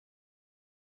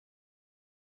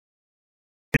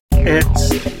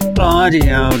It's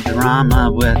audio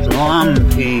drama with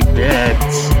lumpy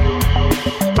bits.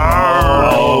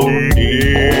 Oh,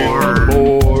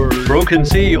 dear. Broken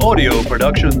Sea Audio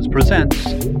Productions presents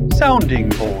Sounding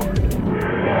Board.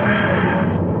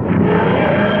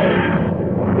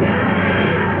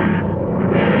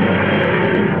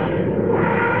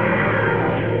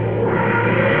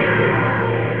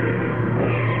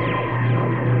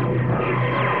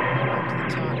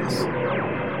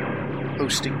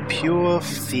 Hosting pure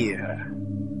fear.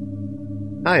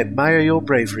 I admire your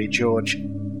bravery, George.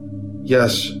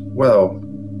 Yes, well,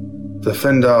 the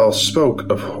Fendal spoke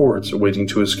of hordes waiting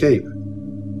to escape.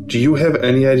 Do you have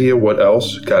any idea what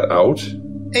else got out?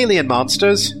 Alien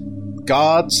monsters,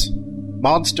 gods,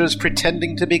 monsters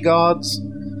pretending to be gods.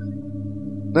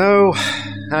 No,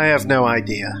 I have no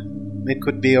idea. It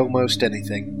could be almost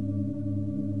anything.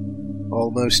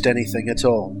 Almost anything at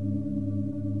all.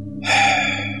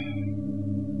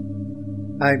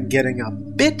 I'm getting a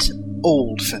bit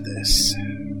old for this.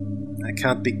 I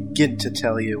can't begin to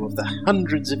tell you of the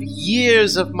hundreds of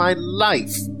years of my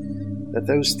life that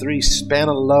those three span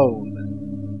alone.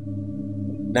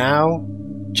 Now,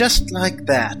 just like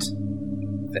that,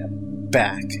 they're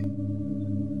back.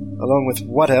 Along with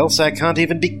what else I can't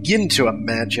even begin to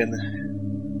imagine.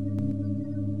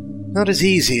 Not as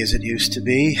easy as it used to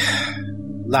be.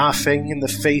 Laughing in the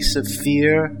face of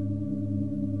fear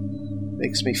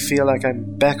makes me feel like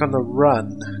I'm back on the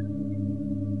run.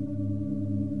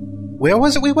 Where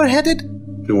was it we were headed?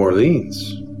 New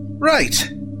Orleans. Right.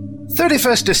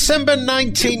 31st December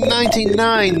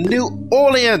 1999, New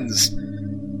Orleans.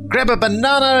 Grab a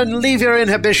banana and leave your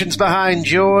inhibitions behind,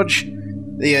 George.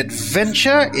 The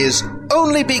adventure is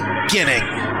only beginning.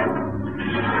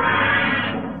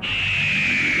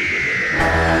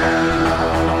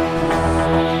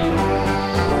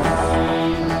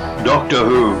 Doctor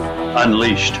Who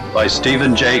Unleashed by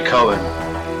Stephen J. Cohen.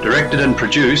 Directed and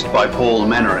produced by Paul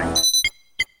Mannering.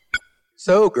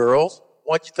 So, girls,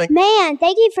 what you think? Man,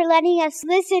 thank you for letting us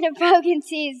listen to Broken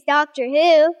Sea's Doctor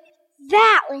Who.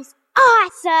 That was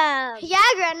awesome! Yeah,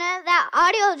 Grandma, that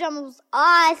audio drama was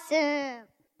awesome.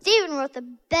 Steven wrote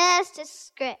the best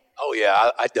script. Oh, yeah,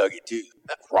 I dug it, too.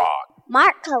 That's rock.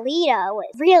 Mark Colito was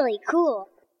really cool.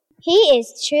 He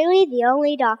is truly the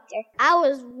only doctor. I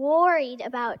was worried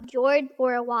about George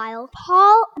for a while.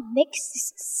 Paul mixed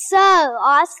is so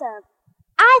awesome.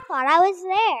 I thought I was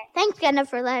there. Thanks, Grandma,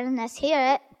 for letting us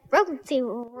hear it. Broken Sea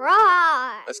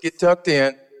rock. Let's get tucked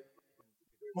in.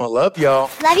 Well, love y'all.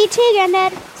 Love you too,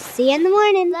 Granddad. See you in the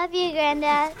morning. Love you,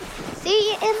 Granddad. See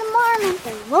you in the morning.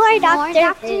 For more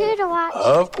Doctor Who to watch.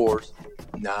 Of course.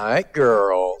 Night,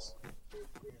 girls.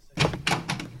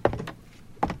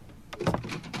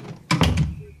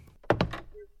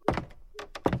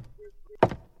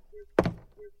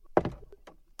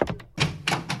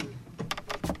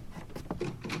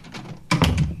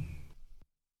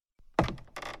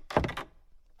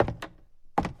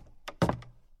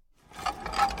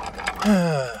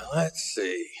 Let's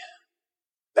see.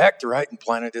 Back to writing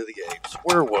Planet of the Apes.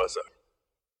 Where was I?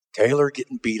 Taylor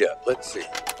getting beat up. Let's see.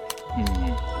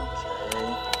 Okay.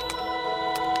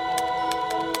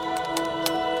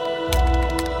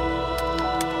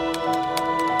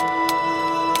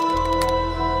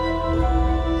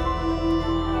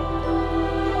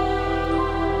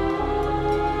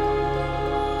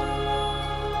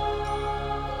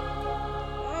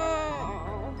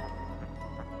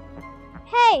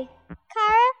 Hey,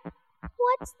 Kara,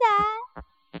 what's that?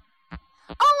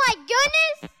 Oh my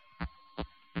goodness!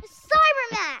 A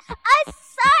Cyberman! A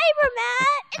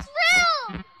Cyberman? It's real!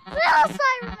 Real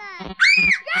Cyberman!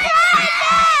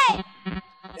 Granddad!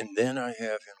 And then I have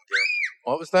him go.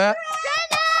 What was that?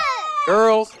 Granddad!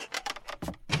 Girls!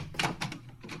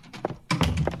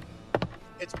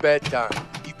 It's bedtime.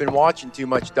 You've been watching too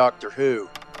much Doctor Who.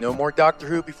 No more Doctor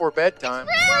Who before bedtime.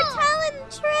 We're telling the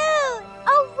truth.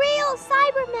 A real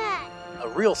Cyberman. A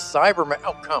real Cyberman?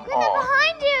 Oh, come Granddad, on.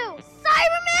 behind you!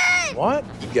 Cyberman! What?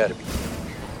 You gotta be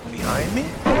behind me?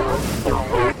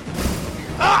 Right!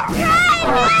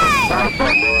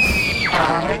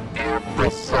 I am the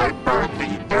Cyber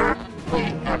Leader. We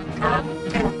have come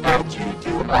to add you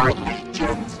to our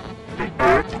legions.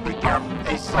 Prepare to become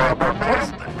a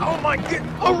Cyberman. Oh my god,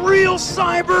 a real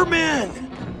Cyberman!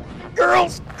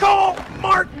 Girls, call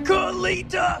Mark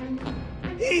Colita!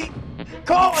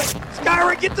 Call it!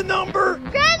 Skyra, get the number!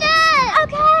 Granddad!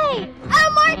 Okay.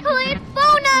 Mark Colita's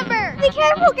phone number! Be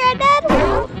careful,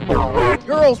 Granddad.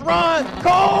 Girls, run!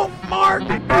 Call Mark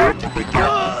Prepare to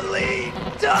become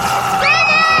Colita!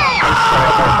 Granddad!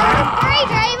 Hurry,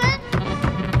 Draven!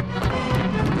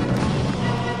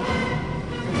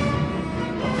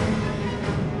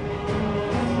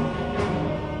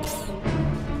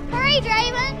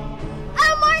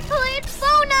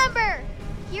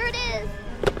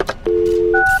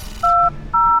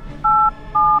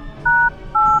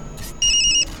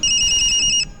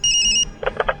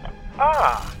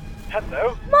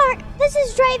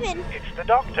 Where's Draven? It's the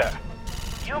Doctor.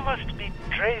 You must be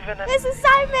Draven and... There's a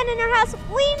Cyberman in our house.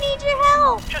 We need your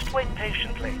help. Just wait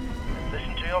patiently and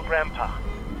listen to your grandpa.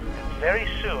 And very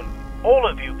soon, all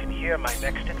of you can hear my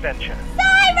next adventure.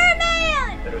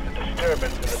 Cyberman! There is a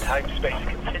disturbance in the time-space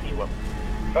continuum.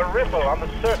 A ripple on the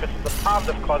surface of the pond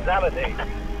of causality.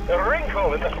 A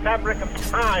wrinkle in the fabric of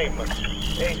time. A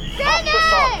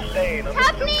soft stain on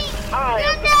the eye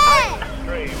of the time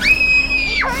stream.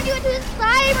 He turned you into a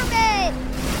Cyberman!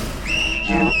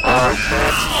 You are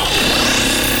next.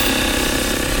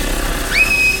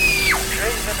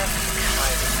 Draven and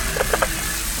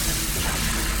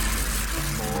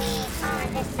We are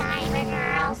the Cyber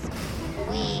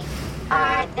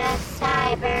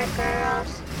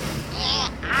Girls. We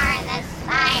are the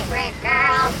Cyber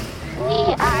Girls. We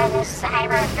are the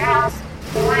Cyber Girls.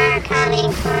 We're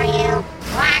coming for you.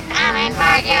 We're coming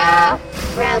for you.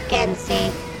 Broken Sea.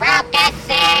 Broken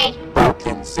Sea.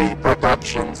 Broken Sea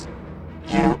Productions.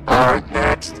 You are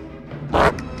next.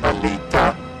 Mark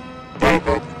Kalita.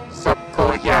 David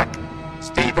Subkoyak.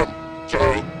 Stephen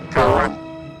J. Cohen.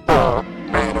 Paul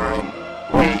Mannering.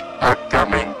 We are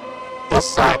coming. The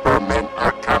Cybermen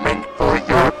are coming for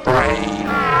your brain.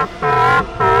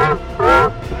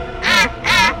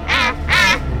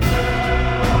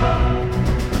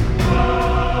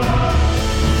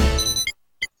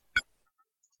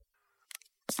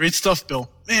 Great stuff, Bill.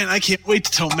 Man, I can't wait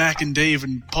to tell Mac and Dave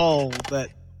and Paul, that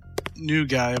new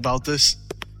guy, about this.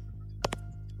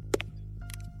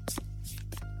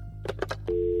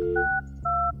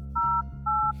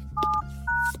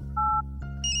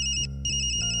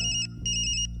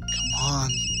 Come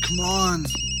on. Come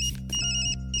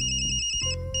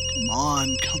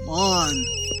on.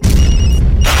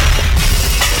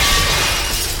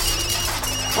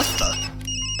 What the?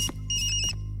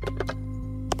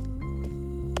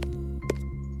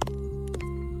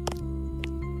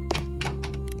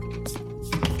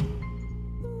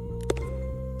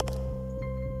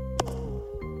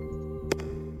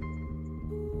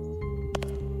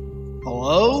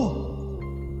 Hello?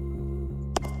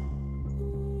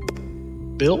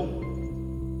 Bill?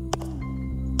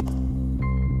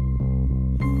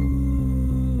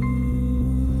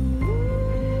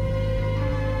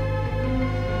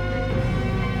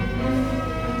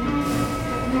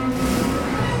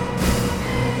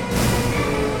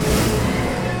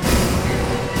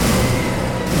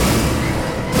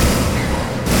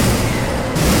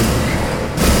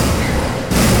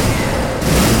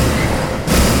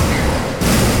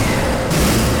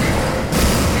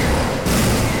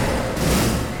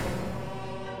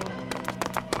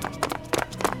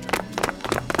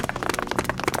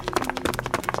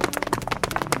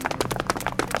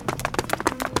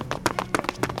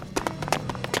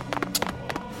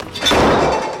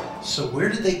 So where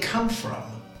did they come from?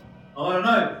 I don't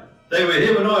know. They were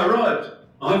here when I arrived.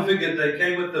 I figured they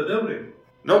came with the building.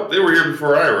 Nope, they were here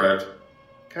before I arrived.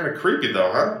 Kind of creepy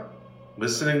though, huh?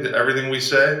 Listening to everything we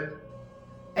say.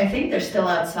 I think they're still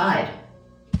outside.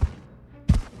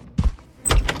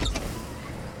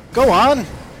 Go on.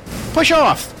 Push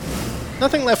off.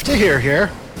 Nothing left to hear here.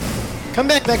 Come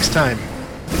back next time.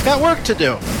 We've got work to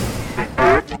do.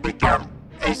 Prepare to become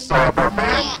a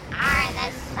Cyberman.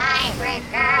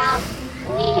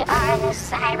 We are the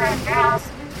Cyber Girls.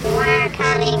 We're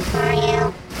coming for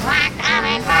you. We're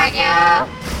coming for you.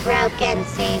 Broken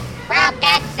Sea.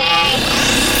 Broken Sea.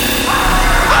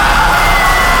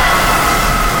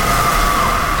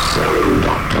 Sorry,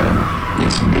 Doctor.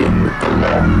 It's been a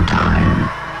long time.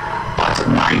 But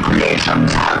my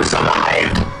creations have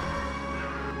survived.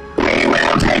 We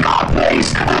will take our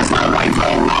place as the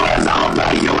rightful rulers of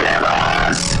the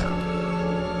universe.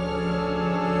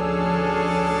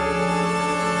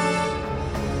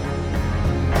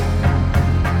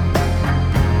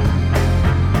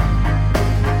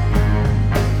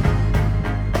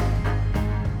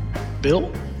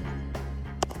 Bill?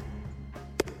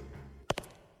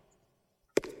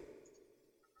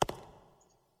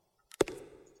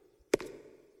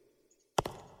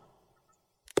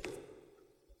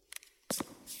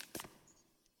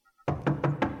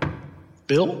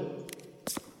 Bill?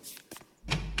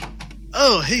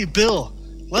 Oh, hey, Bill.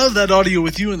 Love that audio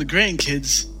with you and the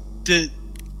grandkids.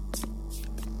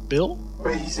 Bill?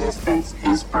 Resistance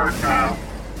is fertile.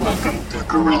 Welcome to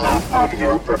Gorilla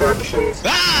Audio Productions.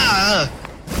 Ah!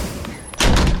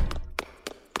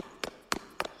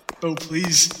 Oh,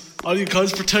 please. Audio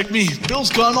cards protect me. Bill's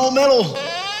gone all metal.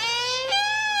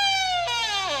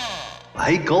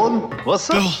 Hey, Gordon,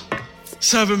 what's up? Bill,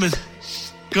 Cyberman,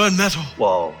 gone metal.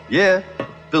 Well, yeah.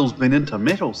 Bill's been into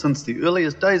metal since the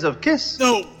earliest days of Kiss.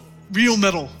 No, real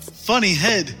metal. Funny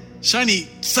head. Shiny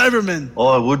Cybermen.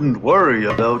 I wouldn't worry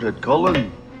about it,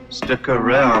 Colin. Stick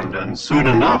around and soon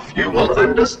enough you will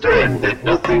understand that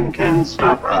nothing can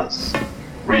stop us.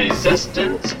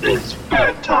 Resistance is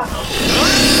futile.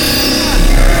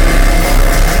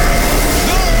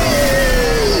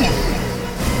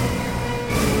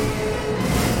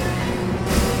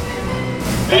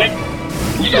 Hey,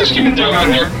 you guys keep it down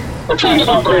out here. We're trying to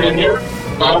operate in here.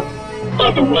 Oh, by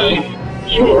the way,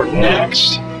 you're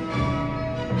next.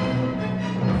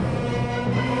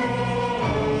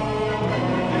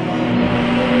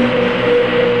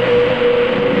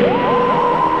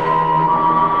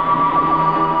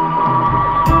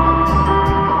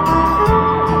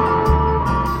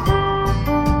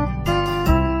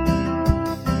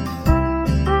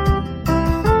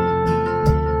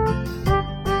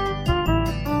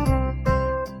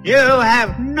 You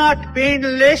have not been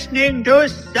listening to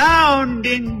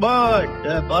Sounding Board.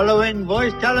 The following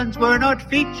voice talents were not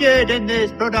featured in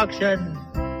this production.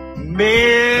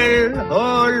 Bill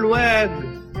Holweg,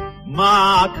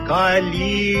 Mark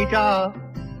Carlita,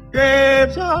 Dave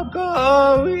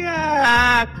Sokowiak,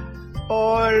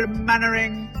 Paul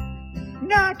Mannering,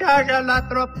 Natasha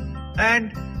Lathrop,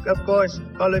 and, of course,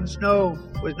 Colin Snow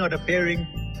was not appearing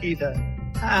either.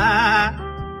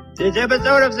 This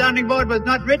episode of Sounding Board was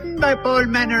not written by Paul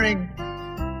Mannering,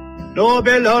 nor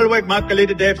Bill Holweg, Mark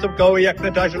Kalita, Dave Subkowiak,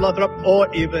 Natasha Lothrop,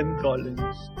 or even Colin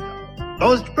Snow.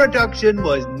 Post-production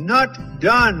was not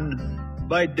done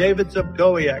by David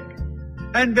Subkowiak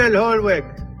and Bill Holweg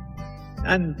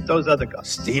and those other guys.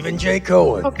 Stephen J.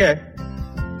 Cohen. Okay.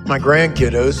 My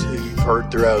grandkiddos, who you've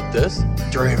heard throughout this,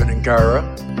 Draven and Kara.